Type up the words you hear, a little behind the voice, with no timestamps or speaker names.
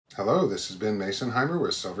Hello, this has been Mason Heimer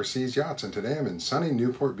with Silver Seas Yachts, and today I'm in sunny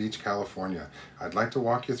Newport Beach, California. I'd like to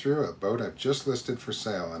walk you through a boat I've just listed for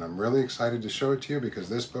sale, and I'm really excited to show it to you because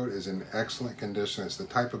this boat is in excellent condition. It's the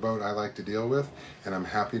type of boat I like to deal with, and I'm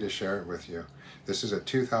happy to share it with you. This is a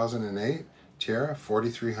 2008 Tiara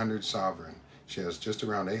 4300 Sovran. She has just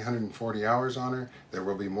around 840 hours on her. There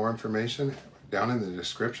will be more information down in the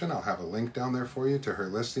description. I'll have a link down there for you to her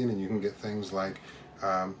listing, and you can get things like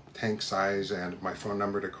tank size and my phone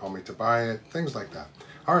number to call me to buy it, things like that.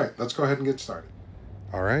 All right, let's go ahead and get started.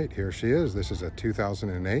 All right, here she is. This is a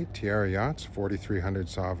 2008 Tiara Yachts 4300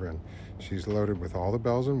 Sovran. She's loaded with all the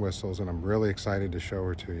bells and whistles, and I'm really excited to show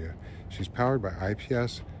her to you. She's powered by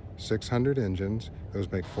IPS 600 engines.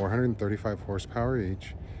 Those make 435 horsepower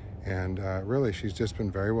each. And really, she's just been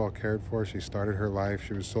very well cared for. She started her life.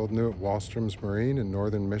 She was sold new at Wallstrom's Marine in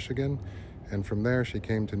northern Michigan. And from there, she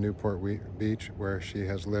came to Newport Beach, where she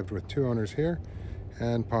has lived with 2 owners here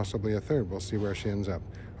and possibly a third. We'll see where she ends up.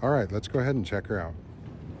 All right, let's go ahead and check her out.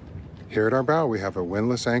 Here at our bow, we have a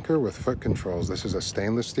windlass anchor with foot controls. This is a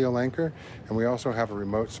stainless steel anchor, and we also have a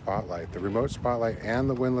remote spotlight. The remote spotlight and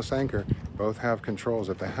the windlass anchor both have controls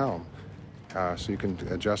at the helm. So you can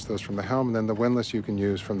adjust those from the helm, and then the windlass you can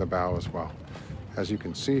use from the bow as well. As you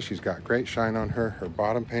can see, she's got great shine on her. Her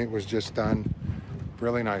bottom paint was just done.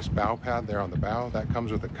 Really nice bow pad there on the bow. That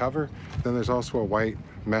comes with a cover. Then there's also a white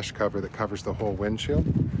mesh cover that covers the whole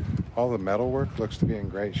windshield. All the metalwork looks to be in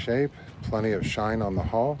great shape. Plenty of shine on the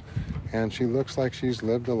hull. And she looks like she's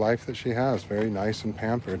lived the life that she has. Very nice and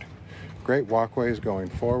pampered. Great walkways going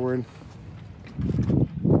forward.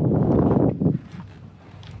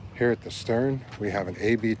 Here at the stern, we have an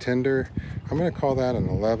AB tender. I'm going to call that an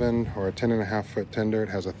 11 or a 10.5 foot tender. It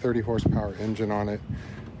has a 30 horsepower engine on it.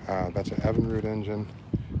 That's an Evinrude engine.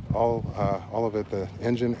 All of it, the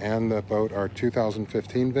engine and the boat, are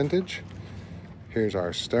 2015 vintage. Here's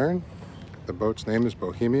our stern. The boat's name is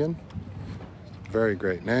Bohemian. Very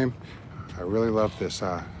great name. I really love this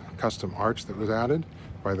custom arch that was added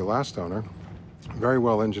by the last owner. Very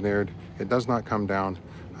well engineered. It does not come down,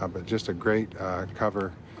 but just a great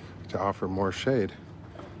cover to offer more shade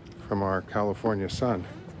from our California sun.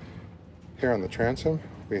 Here on the transom,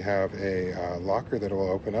 we have a locker that will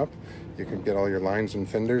open up. You can get all your lines and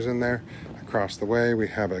fenders in there. Across the way, we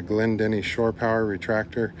have a Glendenny shore power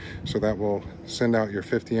retractor, so that will send out your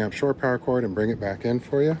 50 amp shore power cord and bring it back in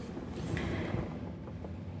for you.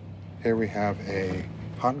 Here we have a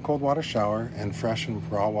hot and cold water shower and fresh and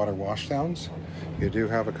raw water washdowns. You do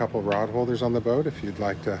have a couple rod holders on the boat if you'd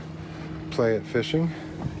like to play at fishing.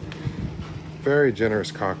 Very generous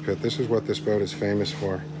cockpit. This is what this boat is famous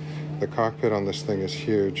for. The cockpit on this thing is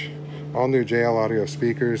huge. All new JL audio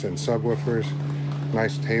speakers and subwoofers.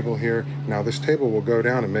 Nice table here. Now this table will go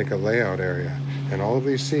down and make a layout area. And all of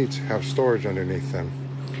these seats have storage underneath them.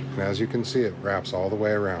 And as you can see, it wraps all the way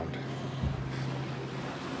around.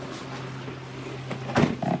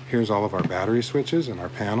 Here's all of our battery switches and our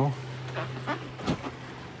panel.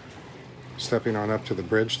 Stepping on up to the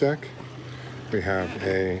bridge deck, we have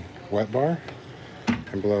a wet bar.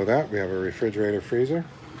 And below that, we have a refrigerator freezer.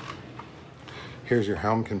 Here's your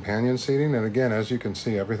helm companion seating, and again, as you can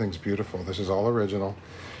see, everything's beautiful. This is all original,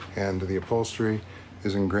 and the upholstery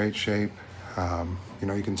is in great shape.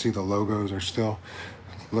 You can see the logos are still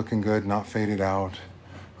looking good, not faded out.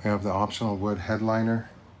 We have the optional wood headliner.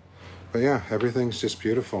 But yeah, everything's just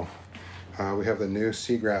beautiful. We have the new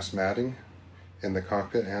seagrass matting in the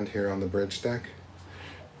cockpit and here on the bridge deck.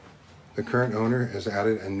 The current owner has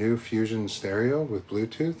added a new Fusion stereo with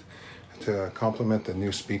Bluetooth to complement the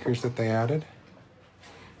new speakers that they added.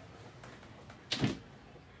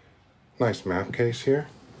 Nice map case here.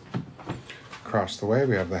 Across the way,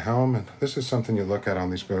 we have the helm, and this is something you look at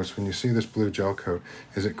on these boats. When you see this blue gel coat,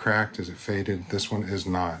 is it cracked? Is it faded? This one is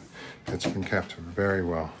not. It's been kept very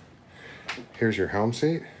well. Here's your helm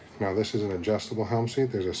seat. Now this is an adjustable helm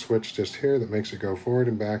seat. There's a switch just here that makes it go forward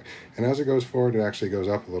and back, and as it goes forward, it actually goes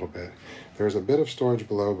up a little bit. There's a bit of storage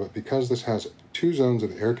below, but because this has 2 zones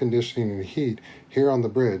of air conditioning and heat here on the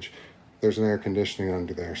bridge, there's an air conditioning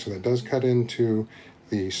under there. So that does cut into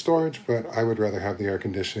the storage, but I would rather have the air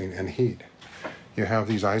conditioning and heat. You have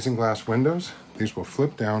these isinglass windows. These will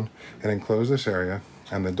flip down and enclose this area,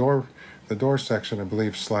 and the door section, I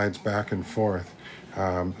believe, slides back and forth,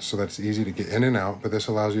 so that's easy to get in and out, but this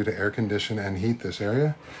allows you to air condition and heat this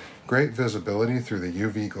area. Great visibility through the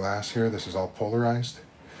UV glass here. This is all polarized.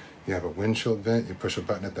 You have a windshield vent. You push a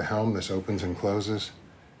button at the helm. This opens and closes.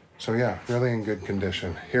 So yeah, really in good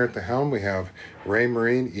condition. Here at the helm, we have Ray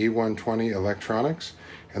Marine E120 electronics,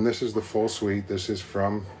 and this is the full suite. This is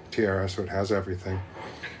from Tiara, so it has everything.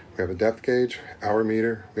 We have a depth gauge, hour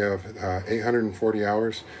meter. We have 840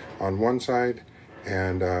 hours on one side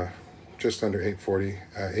and just under 840,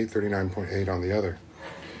 839.8 on the other.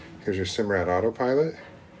 Here's your Simrad autopilot,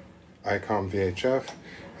 ICOM VHF,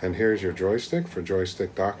 and here's your joystick for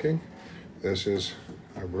joystick docking. This is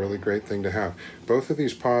a really great thing to have. Both of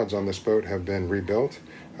these pods on this boat have been rebuilt.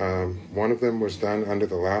 One of them was done under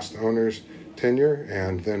the last owner's tenure,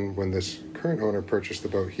 and then when this current owner purchased the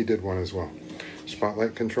boat, he did one as well.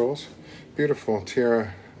 Spotlight controls, beautiful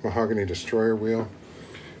Tierra mahogany destroyer wheel.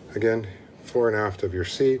 Again, fore and aft of your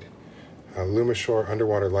seat. Lumishore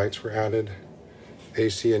underwater lights were added.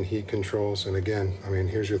 AC and heat controls, and again, I mean,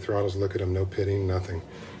 here's your throttles. Look at them, no pitting, nothing.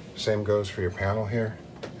 Same goes for your panel here.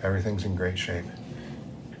 Everything's in great shape.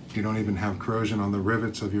 You don't even have corrosion on the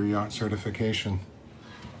rivets of your yacht certification.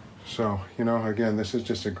 So, you know, again, this is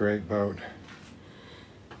just a great boat.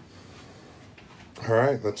 All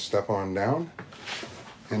right, let's step on down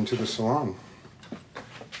into the salon.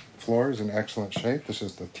 Floor is in excellent shape. This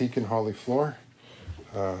is the teak and holly floor.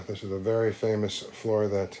 This is a very famous floor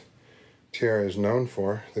that Tierra is known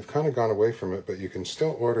for. They've kind of gone away from it, but you can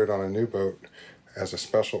still order it on a new boat as a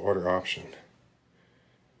special order option.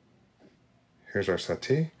 Here's our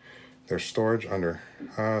settee. There's storage under,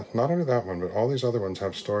 not under that one, but all these other ones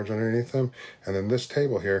have storage underneath them. And then this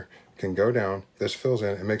table here can go down. This fills in.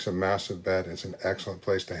 It makes a massive bed. It's an excellent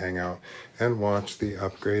place to hang out and watch the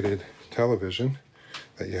upgraded television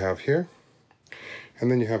that you have here. And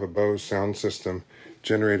then you have a Bose sound system,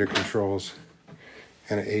 generator controls,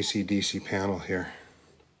 and an AC/DC panel here.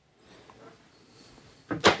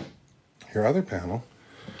 Your other panel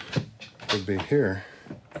would be here.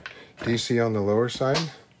 DC on the lower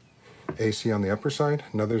side, AC on the upper side,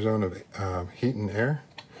 another zone of heat and air.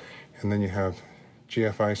 And then you have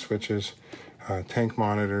GFI switches, tank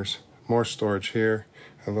monitors, more storage here,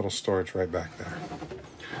 a little storage right back there.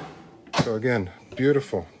 So again,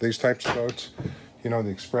 beautiful. These types of boats, you know, the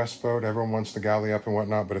express boat, everyone wants the galley up and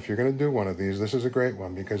whatnot, but if you're going to do one of these, this is a great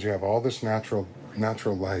one because you have all this natural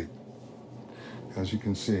light. As you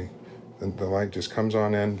can see, the light just comes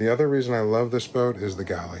on in. The other reason I love this boat is the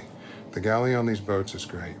galley. The galley on these boats is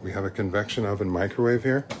great. We have a convection oven microwave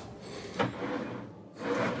here.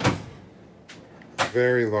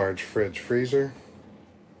 Very large fridge freezer.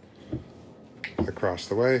 Across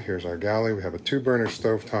the way, here's our galley. We have a 2-burner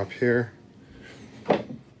stovetop here.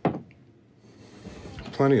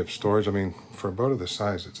 Plenty of storage. I mean, for a boat of this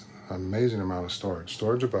size, it's an amazing amount of storage.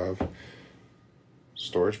 Storage above,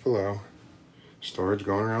 storage below, storage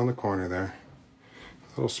going around the corner there. A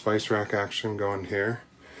little spice rack action going here.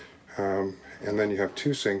 And then you have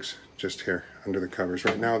 2 sinks just here under the covers.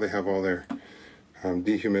 Right now they have all their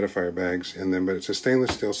dehumidifier bags in them, but it's a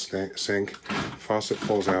stainless steel sink. Faucet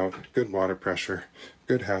pulls out, good water pressure,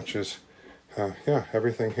 good hatches. Yeah,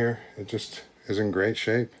 everything here, it just is in great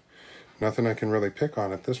shape. Nothing I can really pick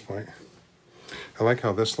on at this point. I like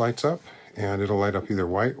how this lights up, and it'll light up either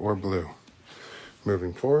white or blue.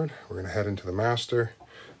 Moving forward, we're going to head into the master.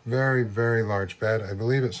 Very, very large bed. I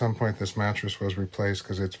believe at some point this mattress was replaced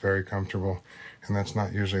because it's very comfortable, and that's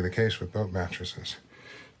not usually the case with boat mattresses.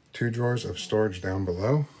 2 drawers of storage down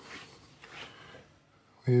below.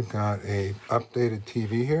 We've got a updated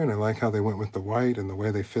TV here, and I like how they went with the white, and the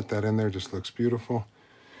way they fit that in there just looks beautiful.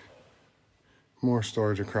 More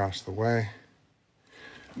storage across the way.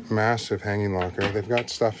 Massive hanging locker. They've got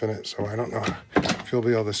stuff in it, so I don't know if you'll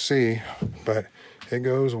be able to see, but it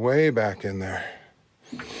goes way back in there.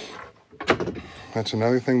 That's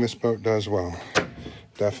another thing this boat does well.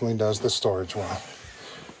 Definitely does the storage well.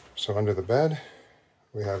 So under the bed,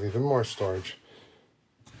 we have even more storage.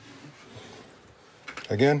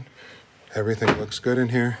 Again, everything looks good in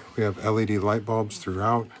here. We have LED light bulbs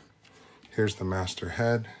throughout. Here's the master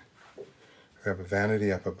head. We have a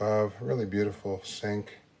vanity up above, really beautiful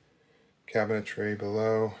sink, cabinetry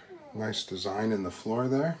below, nice design in the floor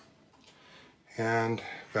there, and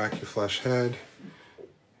vacuum flush head,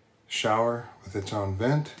 shower with its own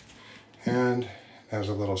vent, and has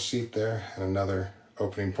a little seat there and another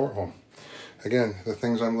opening porthole. Again, the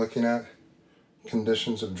things I'm looking at,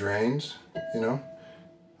 conditions of drains, you know,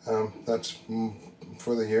 that's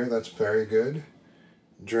for the year, that's very good.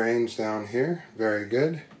 Drains down here, very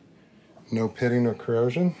good. No pitting or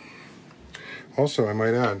corrosion. Also, I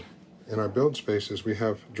might add, in our build spaces, we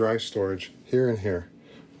have dry storage here and here.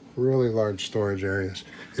 Really large storage areas.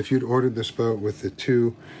 If you'd ordered this boat with the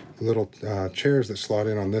 2 little chairs that slot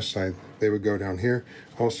in on this side, they would go down here.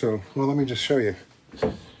 Also, well, let me just show you.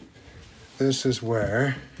 This is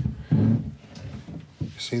where,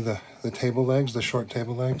 see the table legs, the short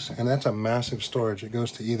table legs? And that's a massive storage. It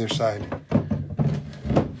goes to either side.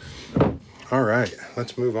 All right,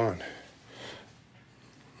 let's move on.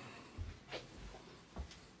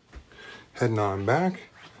 Heading on back,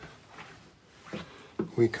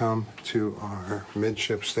 we come to our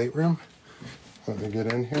midship stateroom. Let me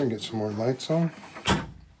get in here and get some more lights on.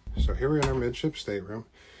 So here we're in our midship stateroom.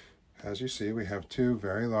 As you see, we have two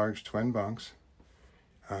very large twin bunks.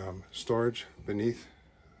 Storage beneath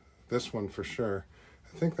this one for sure.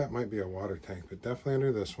 I think that might be a water tank, but definitely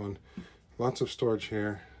under this one. Lots of storage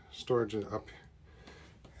here. Storage up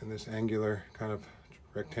in this angular, kind of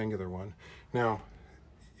rectangular one. Now,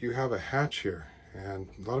 you have a hatch here, and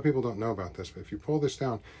a lot of people don't know about this, but if you pull this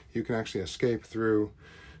down, you can actually escape through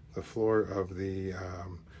the floor of the,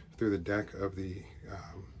 through the deck of the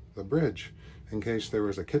bridge. In case there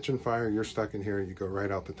was a kitchen fire, you're stuck in here, you go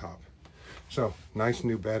right out the top. So, nice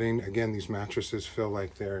new bedding. Again, these mattresses feel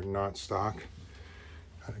like they're not stock.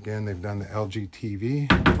 And again, they've done the LG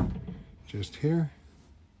TV just here.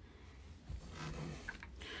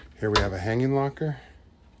 Here we have a hanging locker.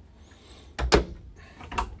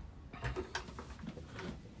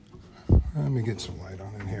 Let me get some light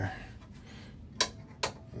on in here.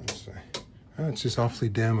 Let's see. Oh, it's just awfully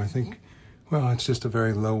dim. I think, well, it's just a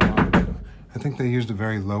very low watt. I think they used a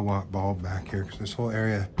very low watt bulb back here because this whole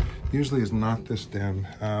area usually is not this dim.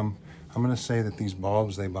 I'm going to say that these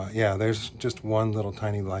bulbs they bought, yeah, there's just one little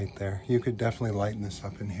tiny light there. You could definitely lighten this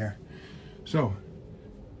up in here. So,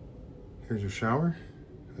 here's your shower,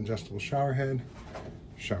 adjustable shower head,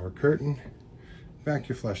 shower curtain,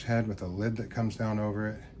 vacuum flush head with a lid that comes down over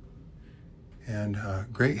it, and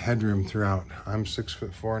great headroom throughout. I'm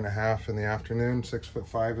 6'4.5" in the afternoon,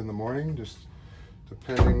 6'5" in the morning, just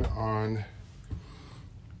depending on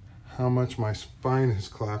how much my spine has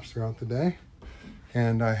collapsed throughout the day.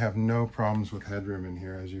 And I have no problems with headroom in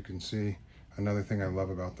here, as you can see. Another thing I love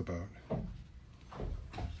about the boat.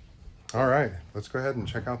 All right, let's go ahead and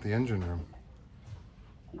check out the engine room.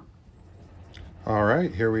 All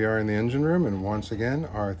right, here we are in the engine room, and once again,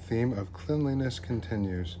 our theme of cleanliness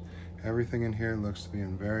continues. Everything in here looks to be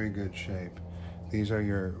in very good shape. These are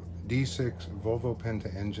your D6 Volvo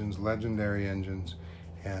Penta engines, legendary engines,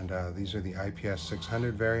 and these are the IPS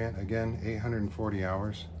 600 variant. Again, 840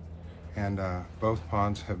 hours, and both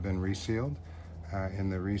pods have been resealed in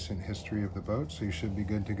the recent history of the boat, so you should be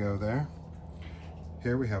good to go there.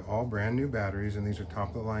 Here we have all brand new batteries, and these are top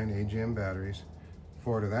of the line AGM batteries.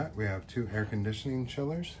 Forward of that, we have two air conditioning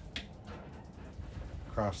chillers.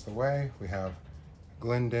 Across the way, we have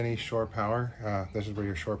Glendenny shore power. This is where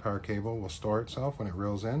your shore power cable will store itself when it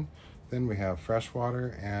reels in. Then we have fresh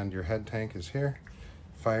water, and your head tank is here.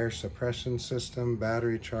 Fire suppression system,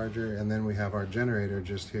 battery charger, and then we have our generator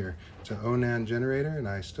just here. It's an Onan generator, and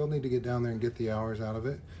I still need to get down there and get the hours out of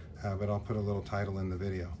it, but I'll put a little title in the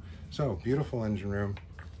video. So, beautiful engine room,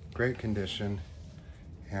 great condition,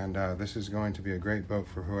 and this is going to be a great boat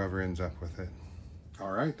for whoever ends up with it.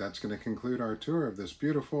 All right, that's going to conclude our tour of this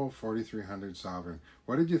beautiful 4300 Sovran.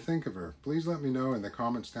 What did you think of her? Please let me know in the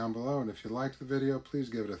comments down below, and if you liked the video, please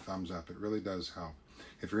give it a thumbs up. It really does help.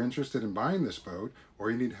 If you're interested in buying this boat, or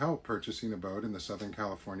you need help purchasing a boat in the Southern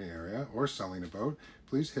California area, or selling a boat,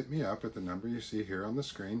 please hit me up at the number you see here on the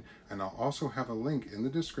screen, and I'll also have a link in the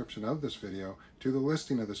description of this video to the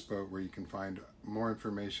listing of this boat where you can find more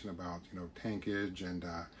information about, tankage and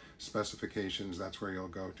specifications. That's where you'll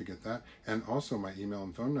go to get that. And also my email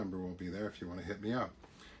and phone number will be there if you want to hit me up.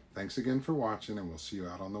 Thanks again for watching, and we'll see you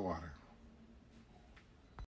out on the water.